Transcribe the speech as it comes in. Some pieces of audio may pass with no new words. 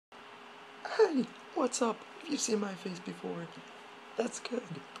Hey, what's up? Have you seen my face before? That's good.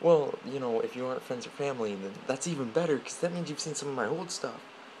 Well, if you aren't friends or family, then that's even better, because that means you've seen some of my old stuff.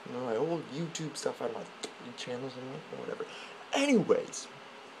 My old YouTube stuff on my channels and whatever. Anyways,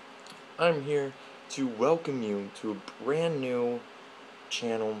 I'm here to welcome you to a brand new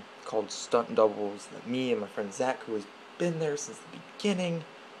channel called Stunt Doubles that me and my friend Zach, who has been there since the beginning.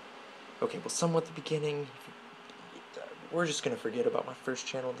 Okay, well, somewhat the beginning. We're just gonna forget about my first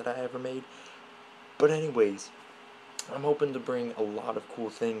channel that I ever made. But anyways, I'm hoping to bring a lot of cool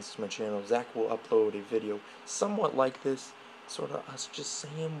things to my channel. Zach will upload a video somewhat like this, sort of us just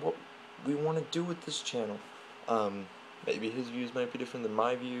saying what we want to do with this channel. Maybe his views might be different than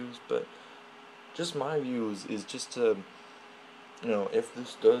my views, but just my views is just to, if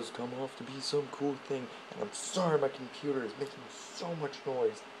this does come off to be some cool thing, and I'm sorry my computer is making so much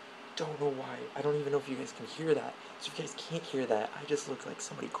noise. Don't know why. I don't even know if you guys can hear that. So if you guys can't hear that, I just look like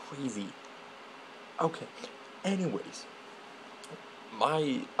somebody crazy. Okay, anyways,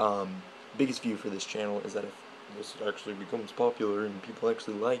 my biggest view for this channel is that if this actually becomes popular and people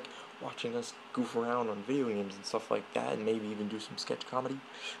actually like watching us goof around on video games and stuff like that, and maybe even do some sketch comedy,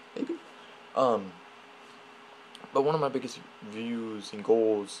 maybe. But one of my biggest views and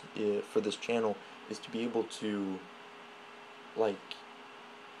goals for this channel is to be able to, like,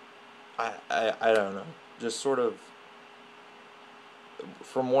 I don't know, just sort of,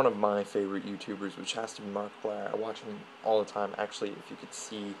 from one of my favorite YouTubers, which has to be Markiplier. I watch him all the time. Actually, if you could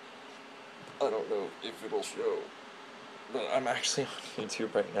see, I don't know if it'll show, but I'm actually on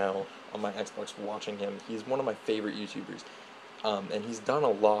YouTube right now on my Xbox watching him. He's one of my favorite YouTubers, and he's done a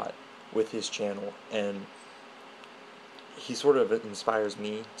lot with his channel, and he sort of inspires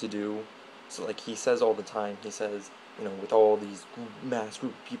me to do. So, like, he says all the time, he says, with all these mass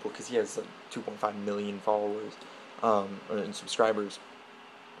group of people, because he has like 2.5 million followers and subscribers,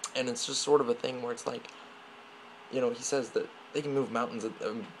 and it's just sort of a thing where it's like, he says that they can move mountains.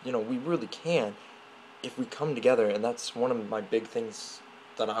 We really can if we come together, and that's one of my big things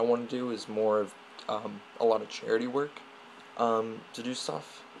that I want to do is more of a lot of charity work to do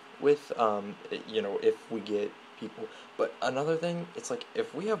stuff with, if we get people. But another thing, it's like,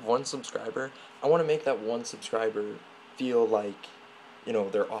 if we have one subscriber, I want to make that one subscriber feel like,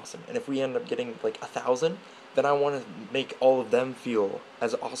 they're awesome. And if we end up getting like 1,000, then I want to make all of them feel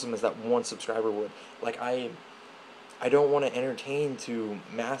as awesome as that one subscriber would. Like, I don't want to entertain to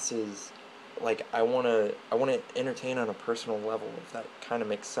masses. Like, I want to entertain on a personal level, if that kind of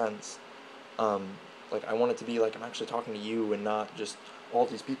makes sense. Like, I want it to be like I'm actually talking to you and not just all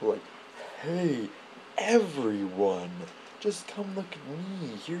these people like, hey, everyone, just come look at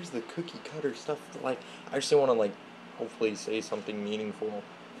me. Here's the cookie cutter stuff. Like, I actually want to, like, hopefully say something meaningful.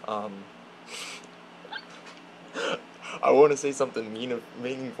 I want to say something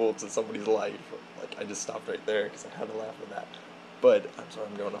meaningful to somebody's life. Like, I just stopped right there because I had to laugh at that. But I'm sorry,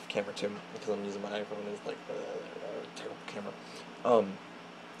 I'm going off camera too because I'm using my iPhone as like a terrible camera.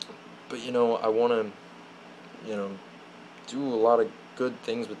 But I want to, do a lot of good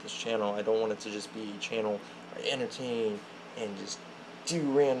things with this channel. I don't want it to just be a channel where I entertain and just do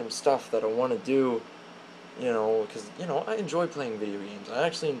random stuff that I want to do. Because I enjoy playing video games. I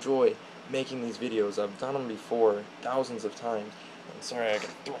actually enjoy making these videos. I've done them before thousands of times. I'm sorry, I got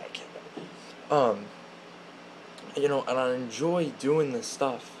throw my camera. And I enjoy doing this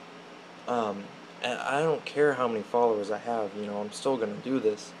stuff. And I don't care how many followers I have. I'm still gonna do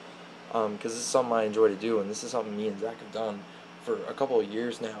this. Because this is something I enjoy to do, and this is something me and Zach have done for a couple of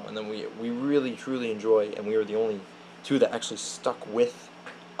years now, and then we really truly enjoy, and we were the only two that actually stuck with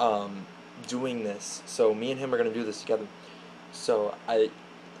doing this. So me and him are gonna do this together. So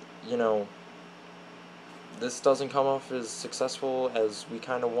this doesn't come off as successful as we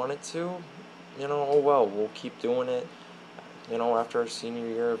kind of want it to. Oh well, we'll keep doing it. After our senior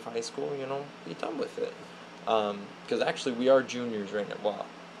year of high school, be done with it. Because actually we are juniors right now. Well,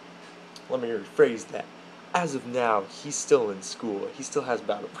 let me rephrase that. As of now, he's still in school. He still has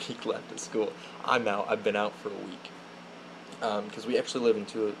about a week left of school. I'm out. I've been out for a week. Because we actually live in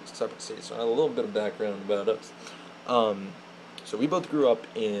two separate states. So I have a little bit of background about us. So we both grew up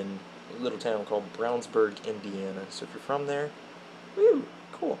in a little town called Brownsburg, Indiana. So if you're from there, woo,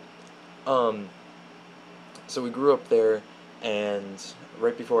 cool. So we grew up there, and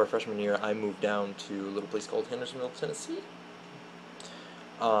right before our freshman year, I moved down to a little place called Hendersonville, Tennessee.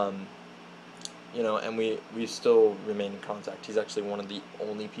 And we still remain in contact. He's actually one of the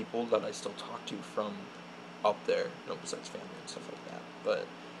only people that I still talk to from up there, besides family and stuff like that. But,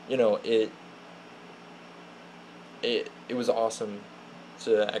 it was awesome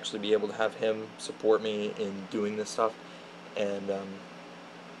to actually be able to have him support me in doing this stuff, and,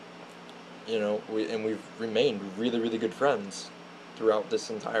 you know, we've remained really, really good friends throughout this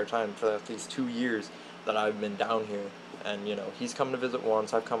entire time for at least 2 years that I've been down here. And, you know, he's come to visit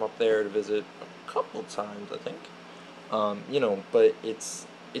once, I've come up there to visit a couple times, I think. You know, but it's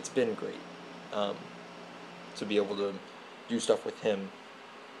been great, um, to be able to do stuff with him.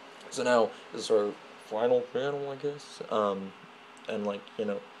 So now, this is our final panel, I guess, and, like, you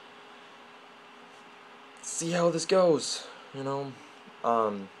know, see how this goes, you know.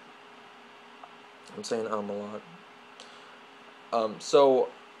 I'm saying a lot. So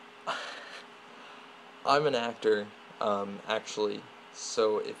I'm an actor, actually.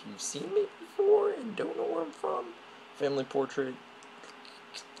 So if you've seen me before and don't know where I'm from, Family Portrait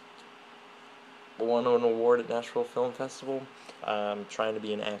won an award at Nashville Film Festival. I'm trying to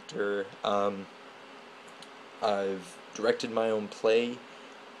be an actor. I've directed my own play.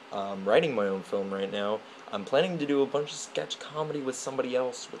 I'm writing my own film right now. I'm planning to do a bunch of sketch comedy with somebody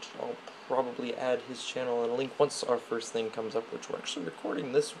else, which I'll probably add his channel and a link once our first thing comes up, which we're actually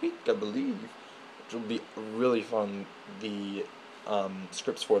recording this week, I believe, which will be really fun. The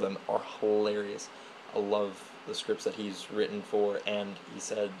scripts for them are hilarious. I love the scripts that he's written for, and he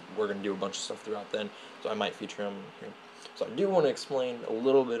said we're going to do a bunch of stuff throughout then, so I might feature him here. So I do want to explain a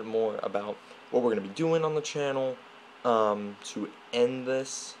little bit more about what we're going to be doing on the channel to end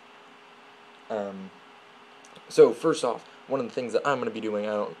this. So first off, one of the things that I'm going to be doing,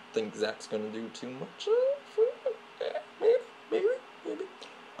 I don't think Zach's going to do too much of, maybe.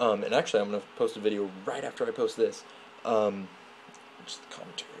 And actually I'm going to post a video right after I post this, just the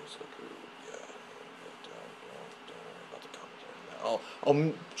commentaries, yeah, about the commentary.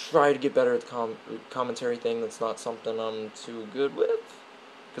 I'll try to get better at the commentary thing. That's not something I'm too good with,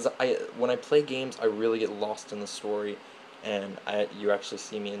 because when I play games, I really get lost in the story, and you actually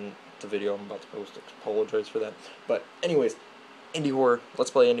see me in the video I'm about to post. I apologize for that. But anyways, indie horror.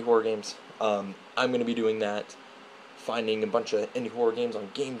 Let's play indie horror games. I'm going to be doing that, finding a bunch of indie horror games on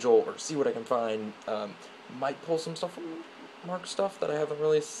Game Jolt, or see what I can find. Might pull some stuff from Mark's stuff that I haven't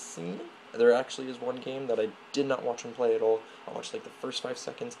really seen. There actually is one game that I did not watch him play at all. I watched like the first 5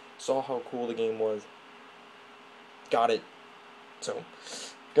 seconds, saw how cool the game was, got it. So,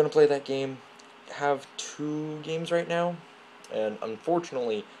 gonna play that game. Have 2 games right now, and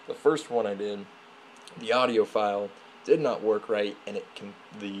unfortunately, the first one I did, the audio file did not work right, and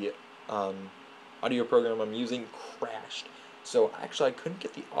the audio program I'm using crashed. So actually, I couldn't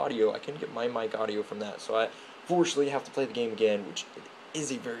get the audio. I couldn't get my mic audio from that. So I fortunately have to play the game again, which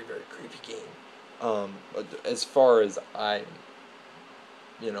is a very, very creepy game. But as far as I'm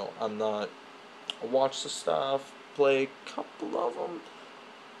not. I watch the stuff, play a couple of them.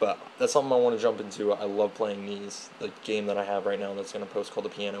 But that's something I want to jump into. I love playing these. The game that I have right now that's going to post called The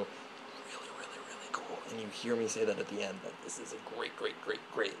Piano. Really, really, really cool. And you hear me say that at the end, that this is a great, great, great,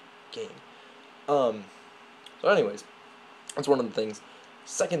 great game. So anyways, that's one of the things.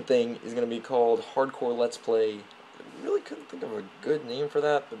 Second thing is going to be called Hardcore Let's Play. I really couldn't think of a good name for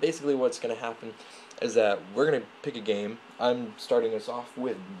that, but basically what's going to happen is that we're going to pick a game. I'm starting us off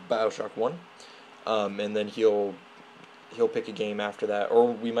with Bioshock 1, and then he'll pick a game after that,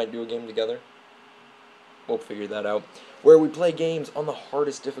 or we might do a game together. We'll figure that out. Where we play games on the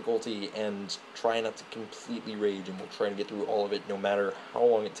hardest difficulty and try not to completely rage, and we'll try to get through all of it no matter how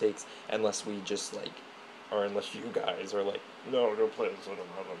long it takes, unless we just like, or unless you guys are like, no, don't play this, I don't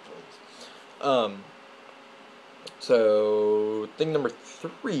have to play this. So, thing number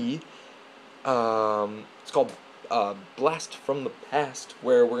 3, it's called Blast from the Past,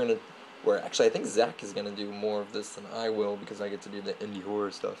 where actually I think Zach is gonna do more of this than I will, because I get to do the indie horror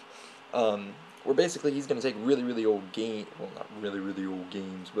stuff. Where basically he's gonna take really, really old not really, really old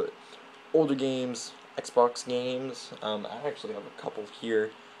games, but older games, Xbox games. I actually have a couple here.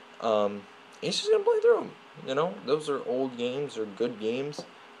 He's just gonna play through them. You know, those are old games, they're good games.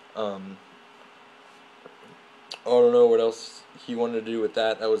 I don't know what else he wanted to do with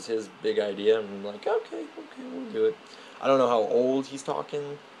that. That was his big idea. I'm like, okay, we'll do it. I don't know how old he's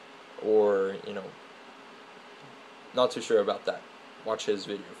talking, or, not too sure about that. Watch his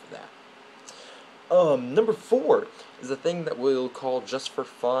video for that. Number 4 is a thing that we'll call Just for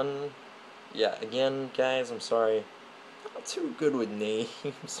Fun. Yeah, again, guys, I'm sorry. I'm not too good with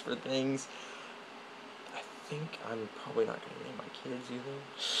names for things. I think I'm probably not going to name my kids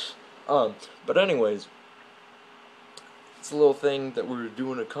either. But anyways, it's a little thing that we're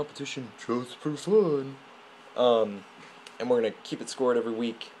doing a competition just for fun. And we're going to keep it scored every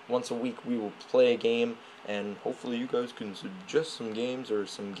week. Once a week we will play a game, and hopefully you guys can suggest some games or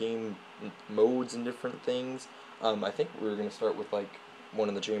some game modes and different things. I think we're going to start with like one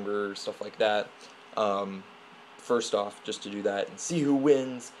in the chamber or stuff like that. first off, just to do that and see who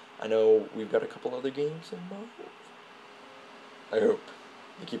wins. I know we've got a couple other games in mind. I hope.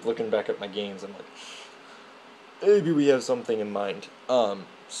 I keep looking back at my games, I'm like, maybe we have something in mind.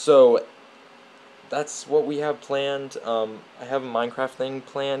 So that's what we have planned. I have a Minecraft thing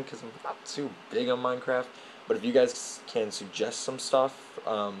planned because I'm not too big on Minecraft, but if you guys can suggest some stuff,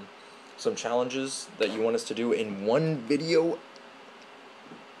 some challenges that you want us to do in one video.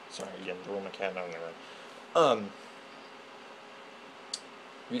 Sorry, again, throw my cat down there.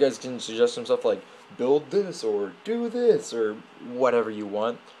 You guys can suggest some stuff like build this or do this or whatever you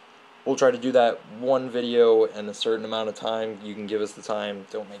want. We'll try to do that one video in a certain amount of time. You can give us the time.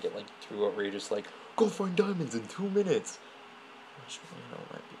 Don't make it like too outrageous, like go find diamonds in 2 minutes. Which, you know,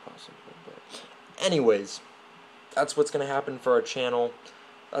 might be possible, but anyways, that's what's gonna happen for our channel.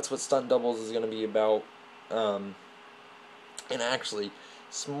 That's what Stunt Doubles is gonna be about. And actually,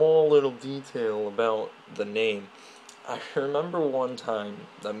 small little detail about the name. I remember one time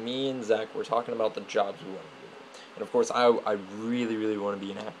that me and Zach were talking about the jobs we wanted to do. And of course, I really, really want to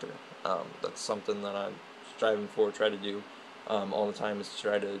be an actor. That's something that I'm striving for, try to do all the time, is to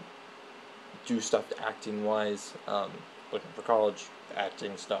try to do stuff acting-wise, looking for college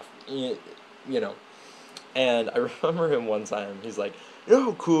acting stuff, you know. And I remember him one time, he's like, you know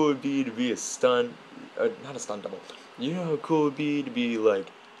how cool it would be to be a stunt, not a stunt double, you know how cool it would be to be like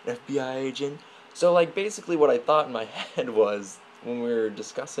an FBI agent? So like basically what I thought in my head was, when we were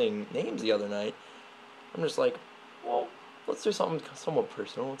discussing names the other night, I'm just like, well, let's do something somewhat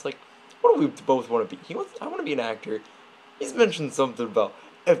personal. It's like, what do we both want to be? I want to be an actor. He's mentioned something about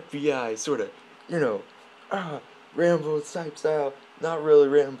FBI, sort of, you know, Rambo type style. Not really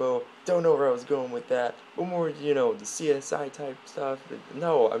Rambo. Don't know where I was going with that. But more, you know, the CSI type stuff.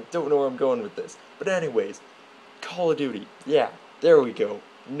 No, I don't know where I'm going with this. But anyways, Call of Duty. Yeah, there we go.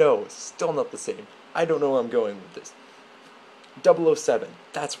 No, still not the same. I don't know where I'm going with this. 007.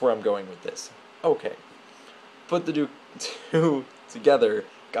 That's where I'm going with this. Okay. Put the two together,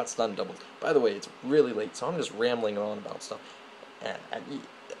 got Stunt Doubles. By the way, it's really late, so I'm just rambling on about stuff.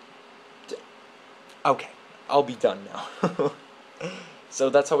 Okay, I'll be done now. So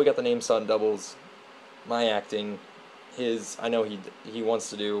that's how we got the name Stunt Doubles. My acting, I know he wants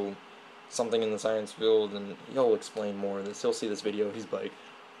to do something in the science field, and he'll explain more of this. He'll see this video, he's like,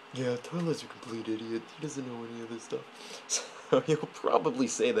 yeah, Tyler's a complete idiot, he doesn't know any of this stuff. So he'll probably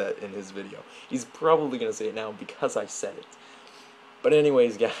say that in his video. He's probably going to say it now because I said it. But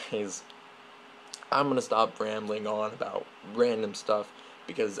anyways, guys, I'm going to stop rambling on about random stuff,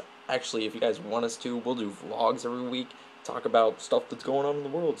 because actually, if you guys want us to, we'll do vlogs every week, talk about stuff that's going on in the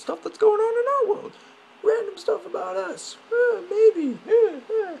world, stuff that's going on in our world, random stuff about us, maybe,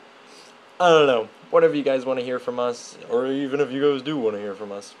 I don't know, whatever you guys want to hear from us, or even if you guys do want to hear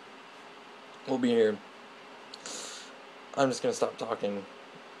from us, we'll be here. I'm just going to stop talking.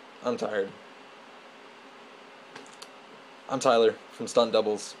 I'm tired. I'm Tyler from Stunt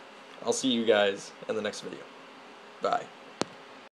Doubles. I'll see you guys in the next video. Bye.